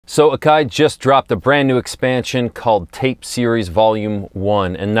So Akai just dropped a brand new expansion called Tape Series Volume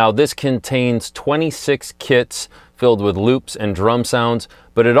 1, and now this contains 26 kits filled with loops and drum sounds,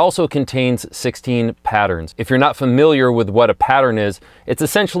 but it also contains 16 patterns. If you're not familiar with what a pattern is, it's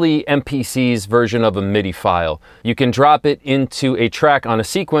essentially MPC's version of a MIDI file. You can drop it into a track on a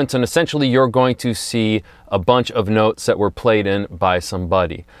sequence, and essentially you're going to see a bunch of notes that were played in by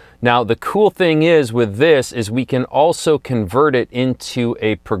somebody. Now, the cool thing is with this is we can also convert it into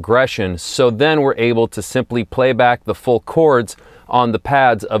a progression. So then we're able to simply play back the full chords on the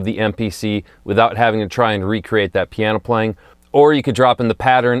pads of the MPC without having to try and recreate that piano playing. Or you could drop in the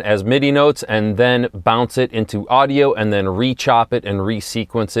pattern as MIDI notes and then bounce it into audio and then re-chop it and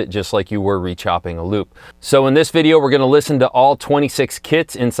re-sequence it just like you were re-chopping a loop. So in this video, we're going to listen to all 26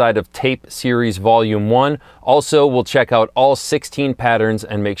 kits inside of Tape Series Volume 1. Also, we'll check out all 16 patterns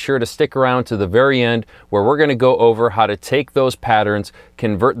and make sure to stick around to the very end where we're going to go over how to take those patterns,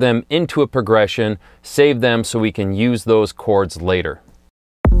 convert them into a progression, save them so we can use those chords later.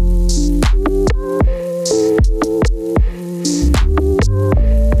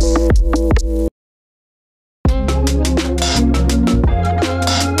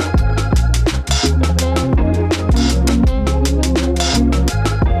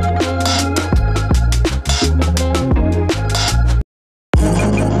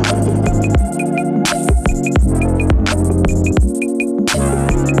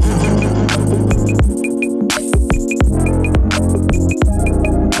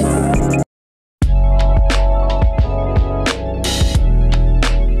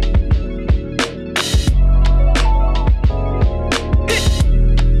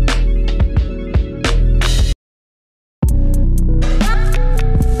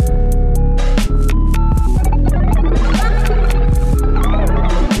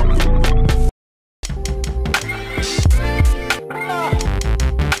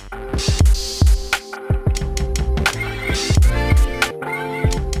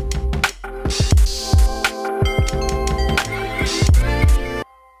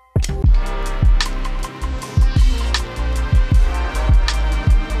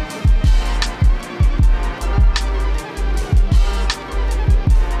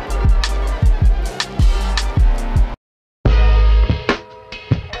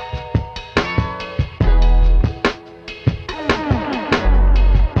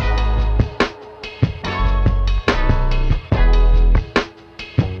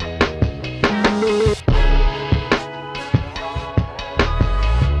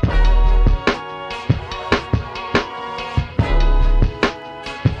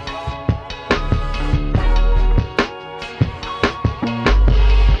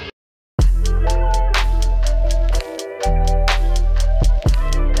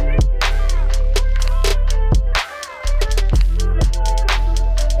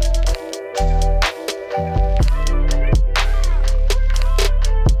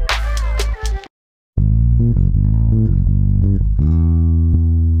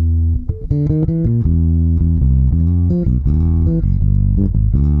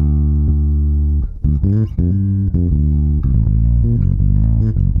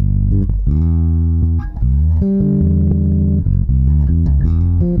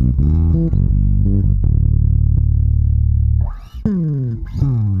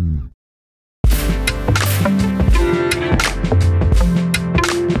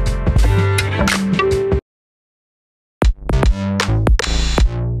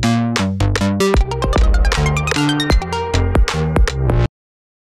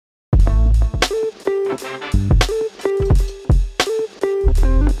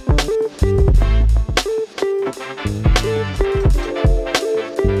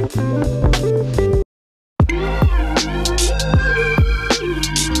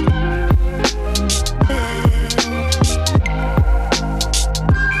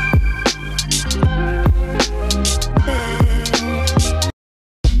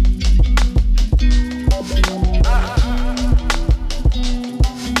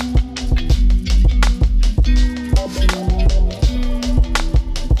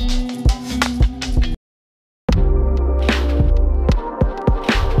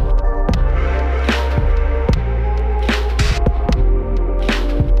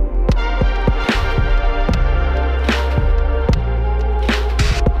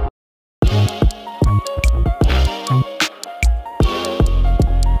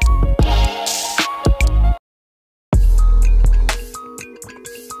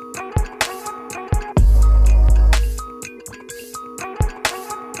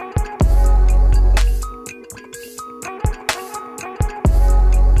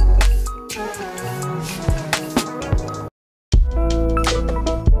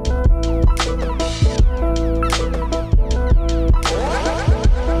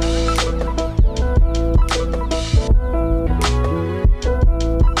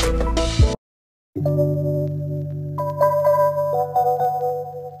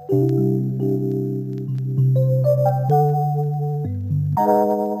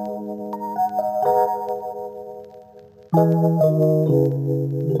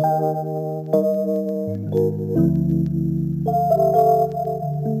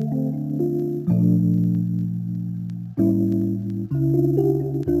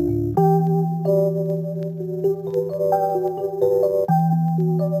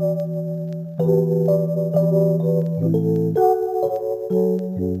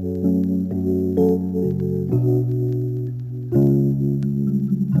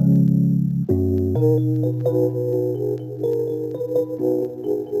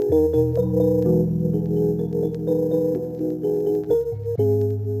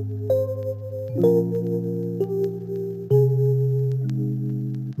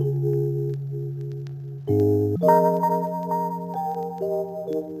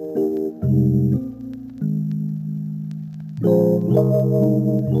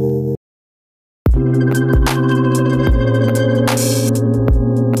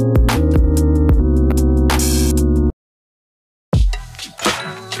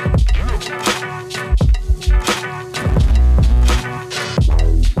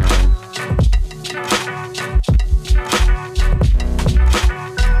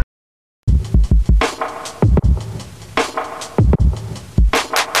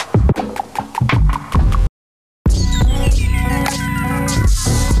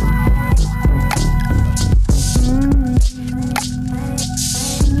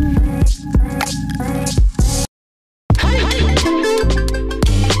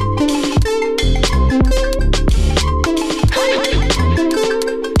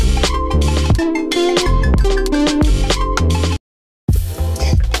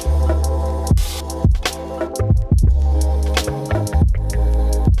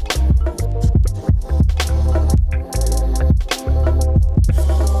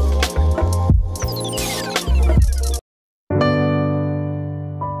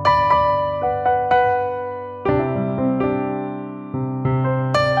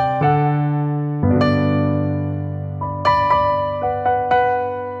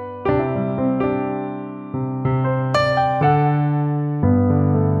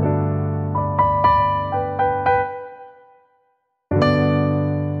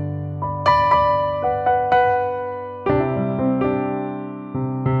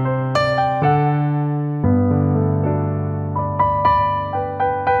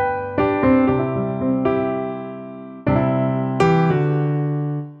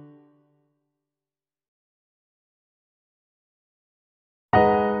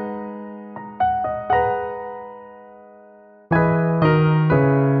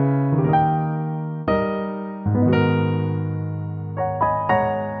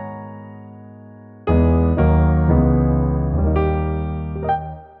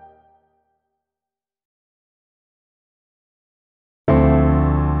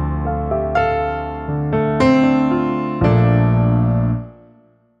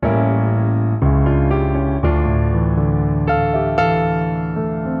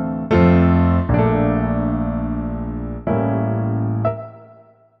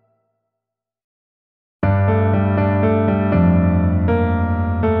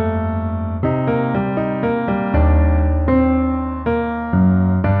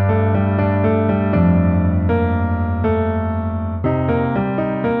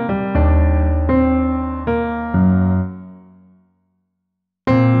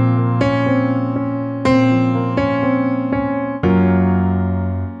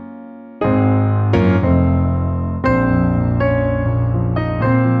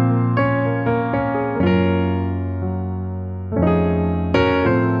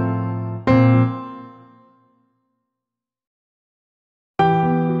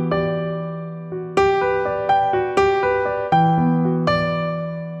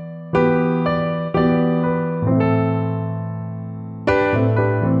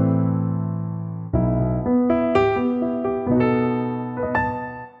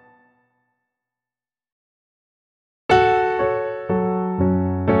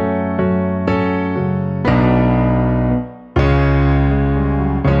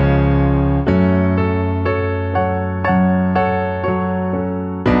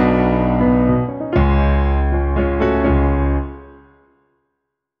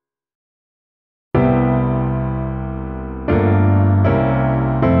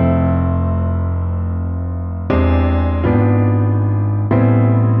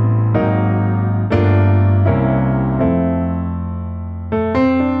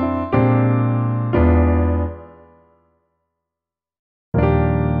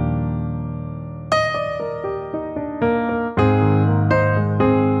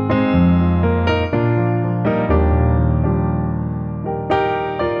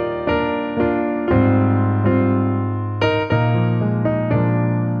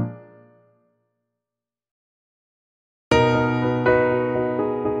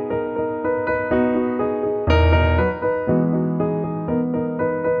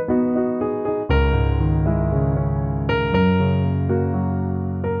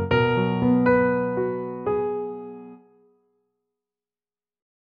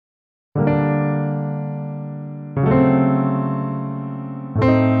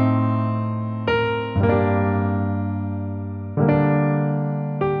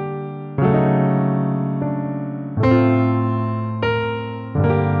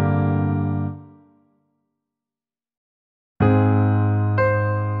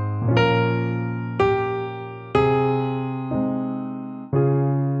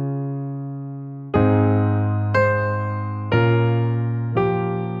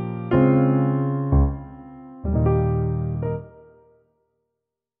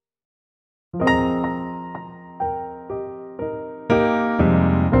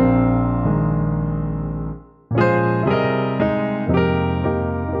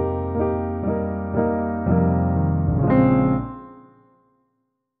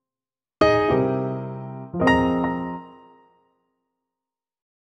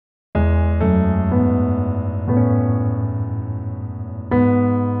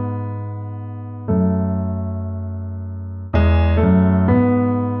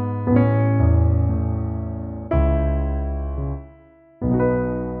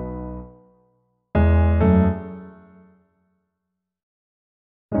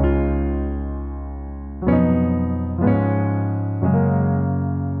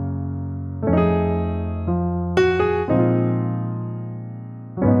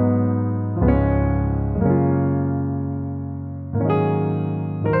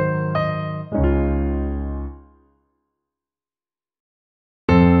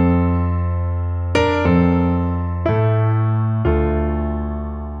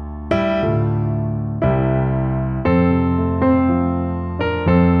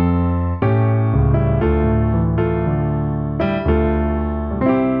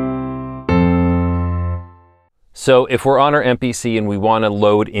 So if we're on our MPC and we want to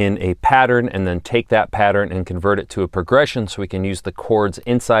load in a pattern and then take that pattern and convert it to a progression so we can use the chords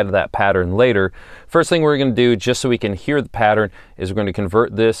inside of that pattern later, first thing we're going to do, just so we can hear the pattern, is we're going to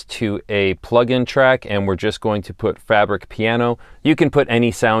convert this to a plug-in track, and we're just going to put Fabric Piano. You can put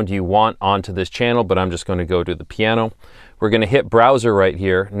any sound you want onto this channel, but I'm just going to go to the piano. We're going to hit browser right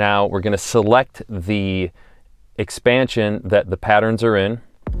here. Now we're going to select the expansion that the patterns are in,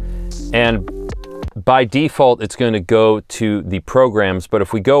 and by default, it's going to go to the programs, but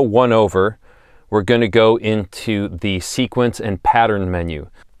if we go one over, we're going to go into the sequence and pattern menu.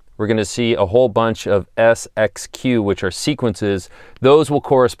 We're going to see a whole bunch of S, X, Q, which are sequences. Those will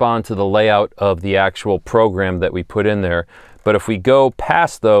correspond to the layout of the actual program that we put in there. But if we go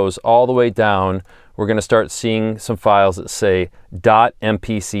past those all the way down, we're going to start seeing some files that say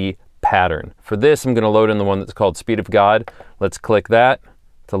 .mpc pattern. For this, I'm going to load in the one that's called Speed of God. Let's click that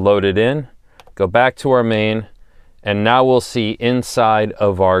to load it in. Go back to our main, and now we'll see inside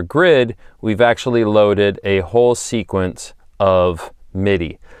of our grid, we've actually loaded a whole sequence of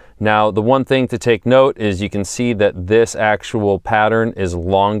MIDI. Now, the one thing to take note is you can see that this actual pattern is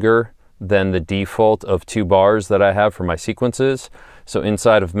longer than the default of 2 bars that I have for my sequences. So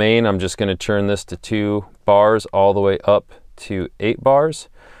inside of main, I'm just going to turn this to 2 bars all the way up to 8 bars.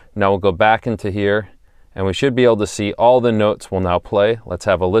 Now we'll go back into here, and we should be able to see all the notes will now play. Let's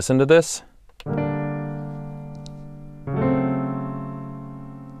have a listen to this.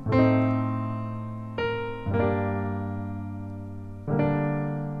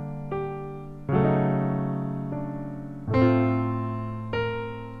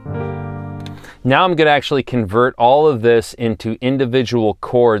 Now I'm going to actually convert all of this into individual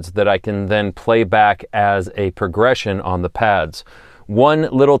chords that I can then play back as a progression on the pads. One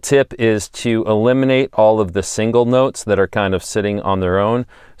little tip is to eliminate all of the single notes that are kind of sitting on their own.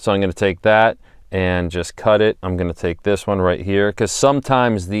 So I'm going to take that and just cut it. I'm going to take this one right here, because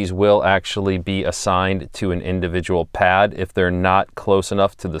sometimes these will actually be assigned to an individual pad if they're not close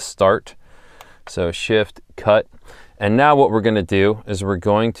enough to the start. So Shift, cut. And now what we're going to do is we're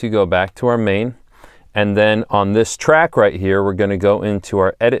going to go back to our main, and then on this track right here, we're going to go into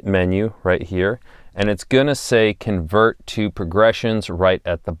our edit menu right here, and it's going to say convert to progressions right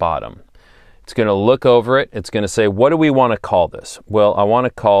at the bottom. It's going to look over it. It's going to say, what do we want to call this? Well, I want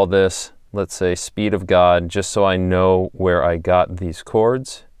to call this, let's say, Speed of God, just so I know where I got these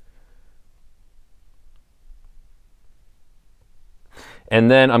chords.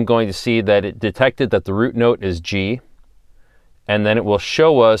 And then I'm going to see that it detected that the root note is G, and then it will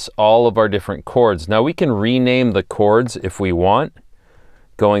show us all of our different chords. Now we can rename the chords if we want,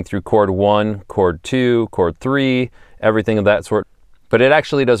 going through chord 1, chord 2, chord 3, everything of that sort. But it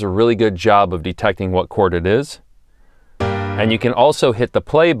actually does a really good job of detecting what chord it is. And you can also hit the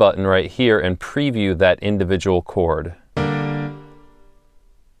play button right here and preview that individual chord.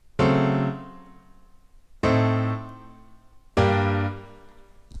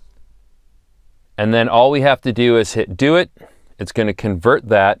 And then all we have to do is hit do it. It's going to convert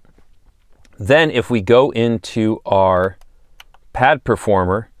that. Then if we go into our pad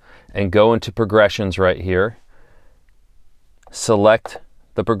performer and go into progressions right here, select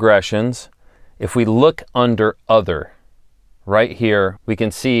the progressions. If we look under other, right here, we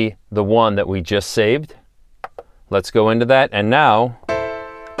can see the one that we just saved. Let's go into that, and now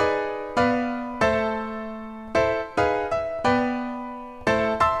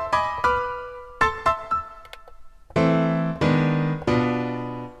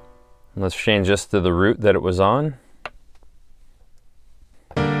let's change this to the root that it was on.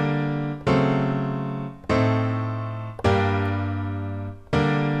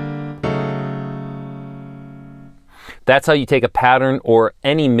 That's how you take a pattern or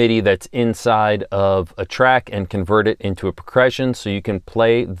any MIDI that's inside of a track and convert it into a progression so you can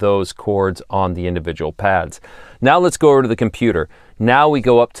play those chords on the individual pads. Now let's go over to the computer. Now we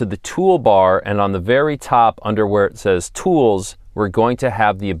go up to the toolbar, and on the very top under where it says Tools, we're going to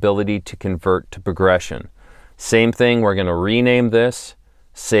have the ability to convert to progression. Same thing, we're going to rename this,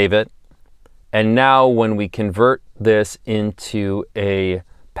 save it, and now when we convert this into a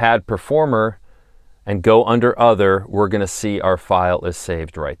pad performer and go under other, we're going to see our file is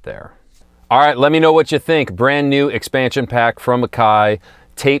saved right there. All right, let me know what you think. Brand new expansion pack from Akai,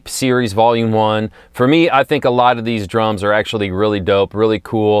 Tape Series Volume 1. For me, I think a lot of these drums are actually really dope, really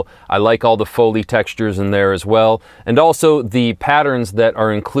cool. I like all the Foley textures in there as well. And also the patterns that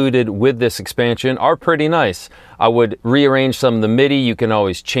are included with this expansion are pretty nice. I would rearrange some of the MIDI. You can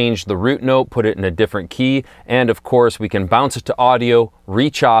always change the root note, put it in a different key. And of course, we can bounce it to audio,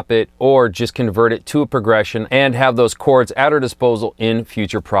 re-chop it, or just convert it to a progression and have those chords at our disposal in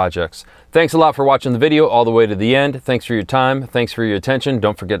future projects. Thanks a lot for watching the video all the way to the end. Thanks for your time. Thanks for your attention.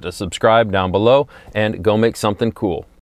 Don't forget to subscribe down below and go make something cool.